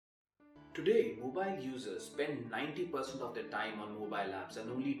Today, mobile users spend 90% of their time on mobile apps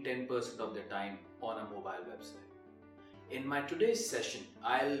and only 10% of their time on a mobile website. In my today's session,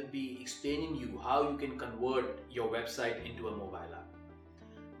 I'll be explaining you how you can convert your website into a mobile app.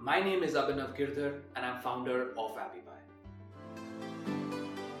 My name is Abhinav Girdhar and I'm founder of Appify.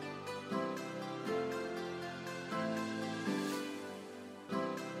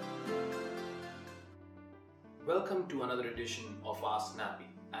 Welcome to another edition of Ask Nappy,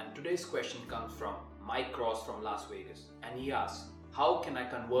 and today's question comes from Mike Cross from Las Vegas, and he asks, how can I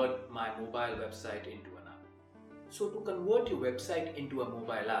convert my mobile website into an app? So to convert your website into a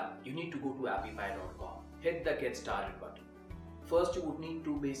mobile app, you need to go to appify.com, hit the get started button. First you would need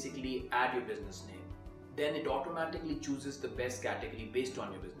to basically add your business name. Then it automatically chooses the best category based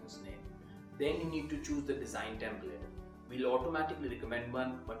on your business name. Then you need to choose the design template. We'll automatically recommend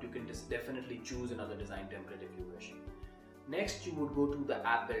one, but you can definitely choose another design template if you wish. Next, you would go to the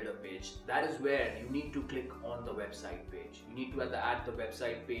app builder page. That is where you need to click on the website page. You need to add the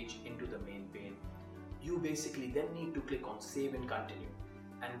website page into the main pane. You basically then need to click on save and continue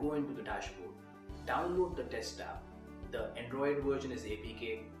and go into the dashboard. Download the test app. The Android version is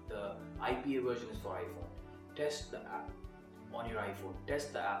APK, the IPA version is for iPhone. Test the app on your iPhone,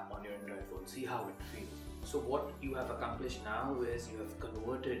 test the app on your Android phone, see how it feels. So what you have accomplished now is you have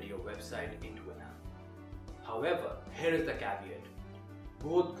converted your website into an app. However, here is the caveat.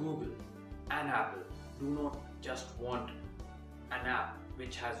 Both Google and Apple do not just want an app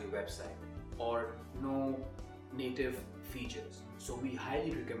which has your website or no native features. So we highly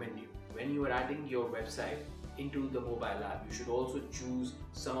recommend you, when you are adding your website into the mobile app, you should also choose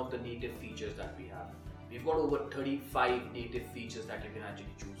some of the native features that we have. We've got over 35 native features that you can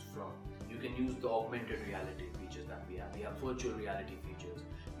actually choose from. You can use the augmented reality features that we have. We have virtual reality features.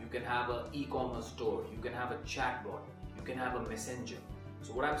 You can have an e-commerce store. You can have a chatbot. You can have a messenger.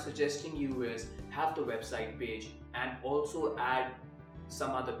 So what I'm suggesting you is have the website page and also add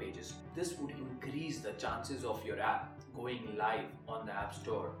some other pages. This would increase the chances of your app going live on the App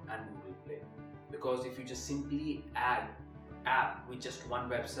Store and Google Play. Because if you just simply add app with just one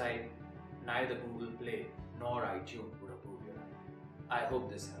website, neither Google Play nor iTunes would approve your app. I hope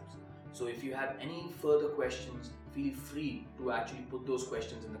this helps. So if you have any further questions, feel free to actually put those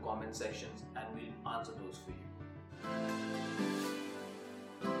questions in the comment sections and we'll answer those for you.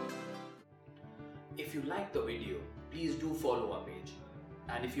 If you like the video, please do follow our page.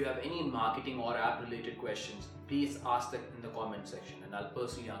 And if you have any marketing or app related questions, please ask them in the comment section and I'll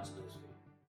personally answer those for you.